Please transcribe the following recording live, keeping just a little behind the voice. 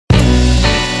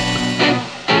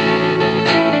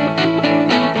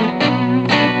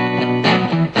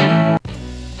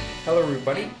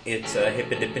everybody, it's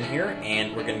Hippadippin here,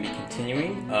 and we're going to be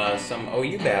continuing some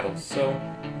OU battles. So,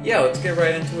 yeah, let's get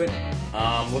right into it.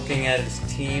 Looking at his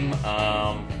team,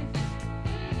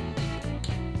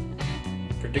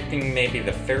 predicting maybe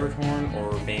the Ferrothorn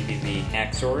or maybe the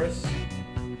Haxorus.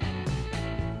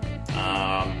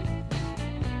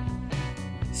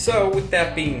 So, with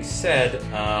that being said,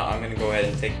 I'm going to go ahead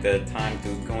and take the time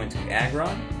to go into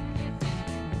Aggron.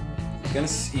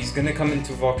 He's gonna come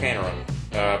into Volcarona.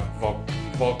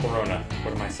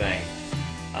 What am I saying?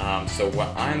 So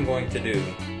what I'm going to do,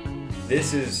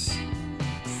 this is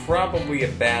probably a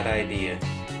bad idea.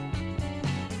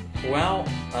 Well,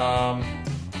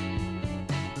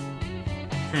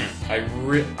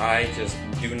 I just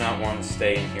do not want to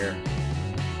stay in here.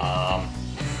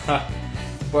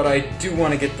 But I do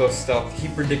want to get those stealth. He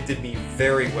predicted me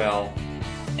very well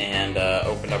and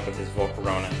opened up with his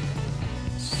Volcarona.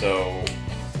 So,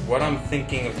 what I'm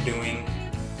thinking of doing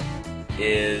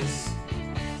is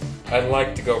I'd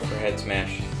like to go for Head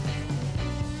Smash.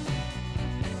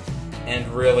 And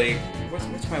really, what's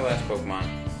my last Pokemon?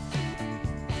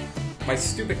 My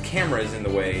stupid camera is in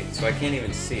the way, so I can't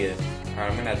even see it.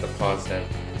 Alright, I'm gonna have to pause that.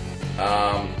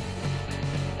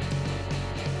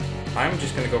 I'm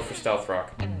just gonna go for Stealth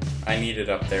Rock. I need it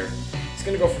up there. It's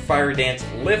gonna go for Fiery Dance,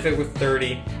 live it with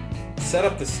 30, set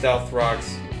up the Stealth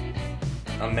Rocks.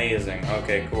 Amazing.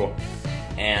 Okay, cool.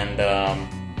 And,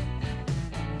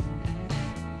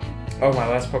 oh, my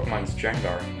last Pokemon is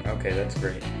Gengar. Okay, that's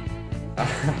great.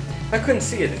 I couldn't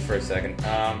see it for a second.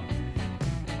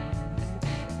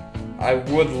 I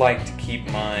would like to keep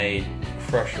my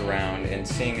Crush around, and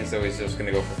seeing as though he's just going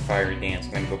to go for Fiery Dance,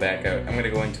 I'm going to go back out. I'm going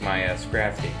to go into my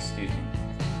Scrafty, excuse me.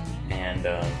 And,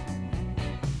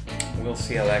 we'll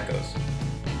see how that goes.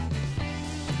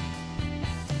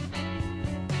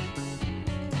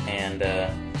 And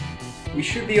we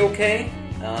should be okay.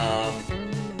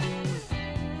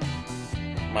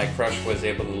 My Crush was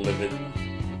able to live it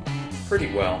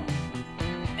pretty well,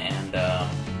 and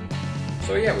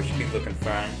so yeah, we should be looking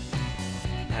fine.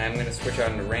 I'm gonna switch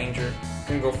out into Ranger. I'm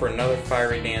gonna go for another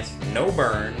Fiery Dance, no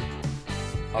burn.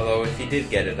 Although if he did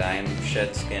get it, I am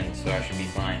Shed Skin, so I should be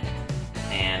fine.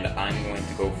 And I'm going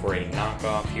to go for a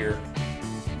knockoff here.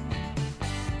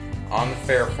 On the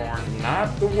Ferrothorn,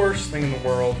 not the worst thing in the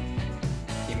world.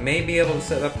 You may be able to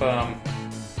set up a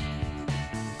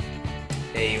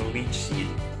Leech Seed,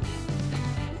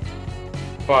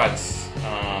 but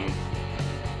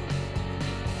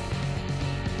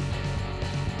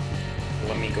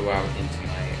let me go out into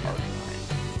my Arcanine,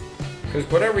 because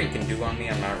whatever he can do on me,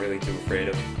 I'm not really too afraid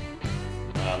of.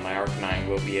 My Arcanine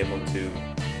will be able to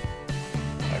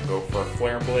go for a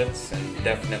Flare Blitz and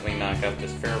definitely knock out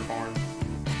this Ferrothorn.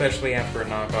 Especially after a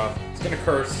knockoff. It's gonna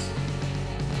curse.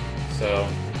 So,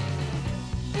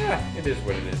 yeah, it is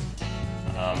what it is.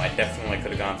 I definitely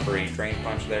could have gone for a Drain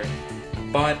Punch there.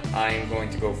 But I'm going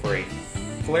to go for a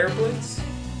Flare Blitz.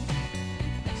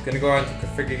 It's gonna go out to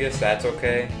Cofagrigus, that's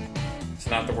okay. It's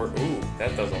not the word. Ooh,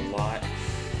 that does a lot.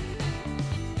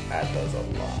 That does a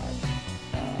lot.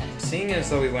 Seeing as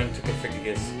though we went to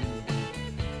Cofagrigus,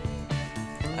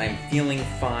 I'm feeling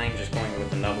fine just going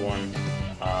with another one.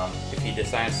 If he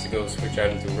decides to go switch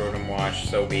out into Rotom Wash,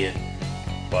 so be it.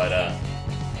 But,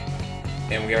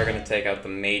 and we are going to take out the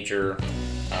major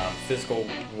physical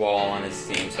wall on his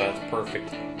team, so that's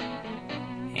perfect.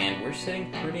 And we're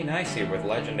sitting pretty nice here with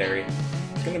Legendary.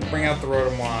 It's going to bring out the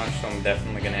Rotom Wash, so I'm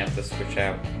definitely going to have to switch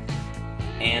out.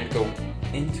 And go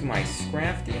into my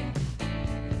Scrafty.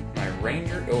 My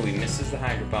Ranger. Oh, he misses the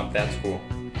Hydro Pump, that's cool.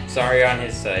 Sorry on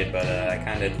his side, but I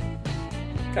kind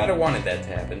of wanted that to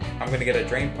happen. I'm going to get a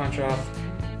Drain Punch off,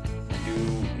 do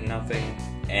nothing,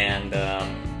 and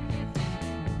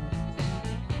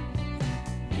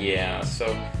yeah, so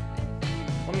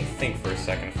let me think for a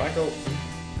second. If I go,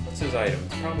 what's his item?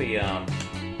 It's probably,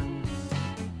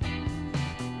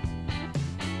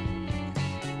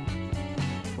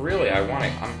 really,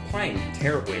 I'm playing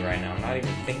terribly right now. I'm not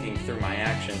even thinking through my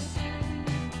actions.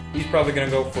 He's probably going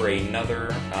to go for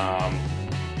another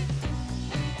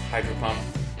Hydro Pump.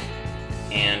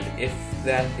 And if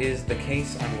that is the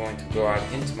case, I'm going to go out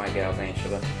into my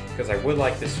Galvantula, because I would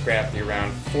like this Scrafty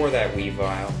around for that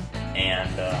Weavile,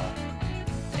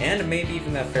 and maybe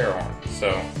even that Ferrothorn.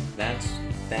 So that's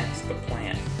the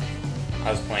plan.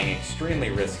 I was playing extremely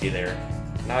risky there,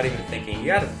 not even thinking. You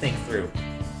got to think through.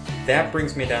 That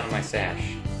brings me down to my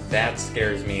Sash. That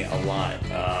scares me a lot.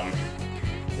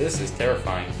 This is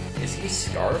terrifying. Is he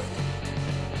Scarfed?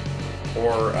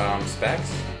 Or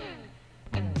Specs?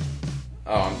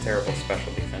 Oh, I'm terrible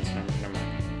special defense. Never mind.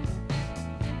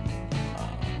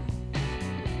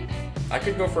 I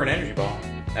could go for an Energy Ball.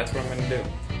 That's what I'm going to do.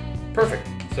 Perfect.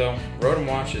 So, Rotom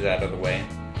Wash is out of the way.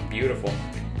 Beautiful.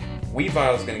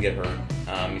 Weavile's going to get hurt.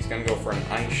 He's going to go for an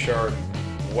Ice Shard.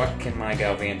 What can my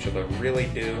Galvantula really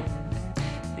do?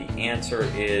 The answer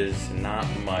is not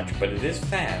much, but it is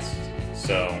fast.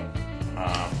 So,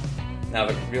 now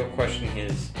the real question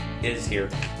is here,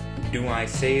 do I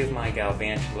save my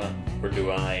Galvantula, or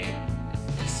do I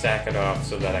sack it off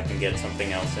so that I can get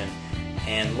something else in?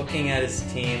 And looking at his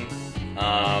team,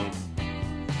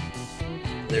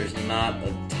 there's not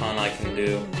a ton I can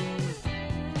do.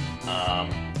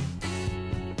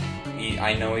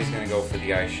 I know he's going to go for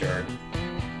the Ice Shard,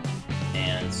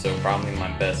 and so probably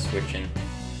my best switching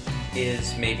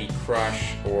is maybe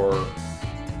Crush or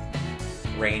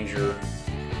Ranger.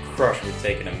 Crush would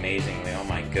take it amazingly, oh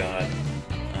my god.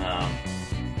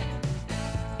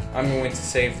 I'm going to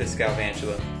save this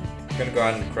Galvantula. I'm going to go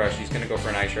out into Crush. He's going to go for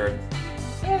an Ice Shard.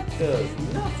 That does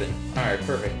nothing. Alright,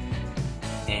 perfect.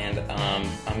 And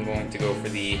I'm going to go for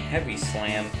the Heavy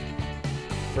Slam.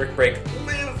 Brick Break.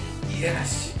 Live!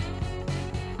 Yes!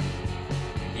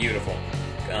 Beautiful.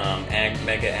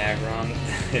 Mega Aggron.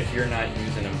 If you're not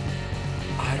using them,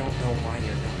 I don't know why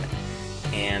you're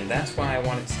not. And that's why I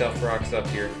wanted Stealth Rocks up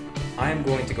here. I'm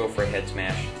going to go for a Head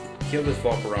Smash. Kill this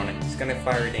Volcarona. He's going to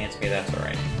Fiery Dance me, that's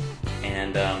alright.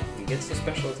 And he gets the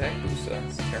special attack boost, so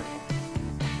that's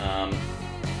terrible.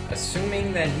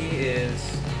 Assuming that he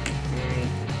is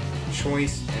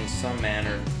choice in some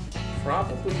manner,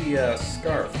 probably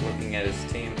Scarf, looking at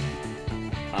his team.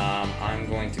 I'm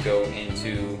going to go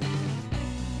into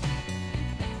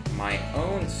my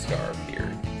own Scarf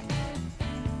here,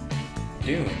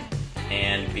 Dune,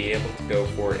 and be able to go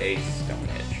for a Stone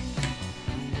Edge.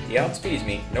 He outspeeds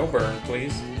me, no burn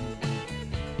please.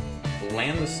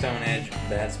 Land the Stone Edge,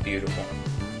 that's beautiful.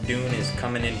 Dune is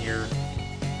coming in here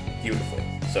beautifully,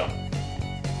 so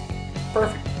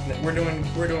perfect. We're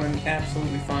doing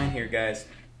absolutely fine here, guys.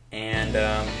 And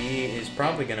he is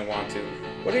probably going to want to.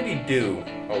 What did he do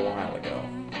a while ago?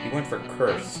 He went for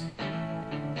Curse,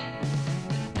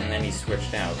 and then he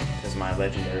switched out as my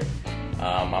legendary.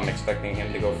 I'm expecting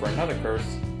him to go for another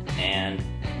Curse, and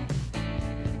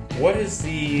what is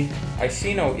the... I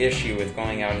see no issue with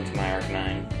going out into my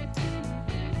Arcanine,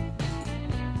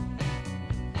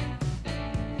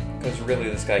 because really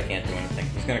this guy can't do anything.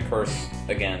 He's going to Curse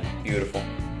again, beautiful,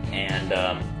 and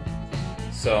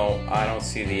so I don't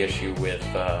see the issue with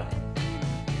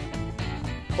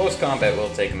close combat will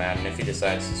take him out, and if he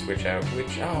decides to switch out,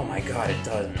 which, oh my god, it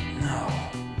doesn't. No.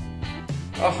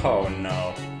 Oh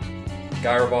no.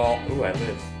 Gyro Ball. Ooh, I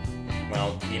live.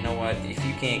 Well, you know what? If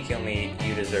you can't kill me,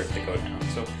 you deserve to go down.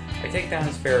 So I take down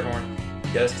his Ferrothorn.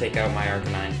 He does take out my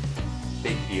Arcanine.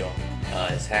 Big deal.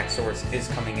 His Hack Source is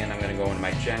coming in. I'm going to go into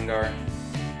my Gengar.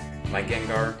 My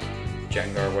Gengar.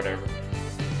 Whatever.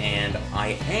 And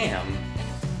I am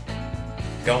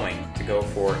going to go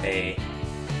for a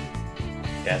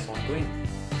Dazzling Gleam.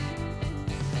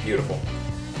 Beautiful.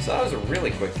 So that was a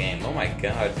really quick game. Oh my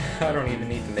god. I don't even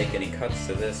need to make any cuts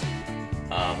to this.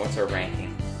 What's our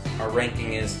ranking? Our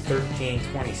ranking is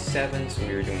 1327, so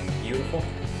we were doing beautiful.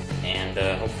 And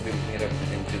hopefully we can get up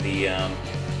into the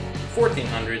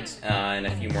 1400s in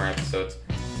a few more episodes.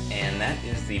 And that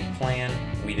is the plan.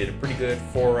 We did a pretty good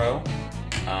 4-0.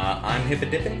 I'm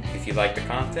Hippodippin. If you like the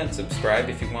content, subscribe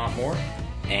if you want more.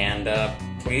 And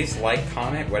please like,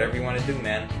 comment, whatever you want to do,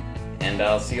 man. And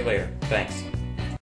I'll see you later. Thanks.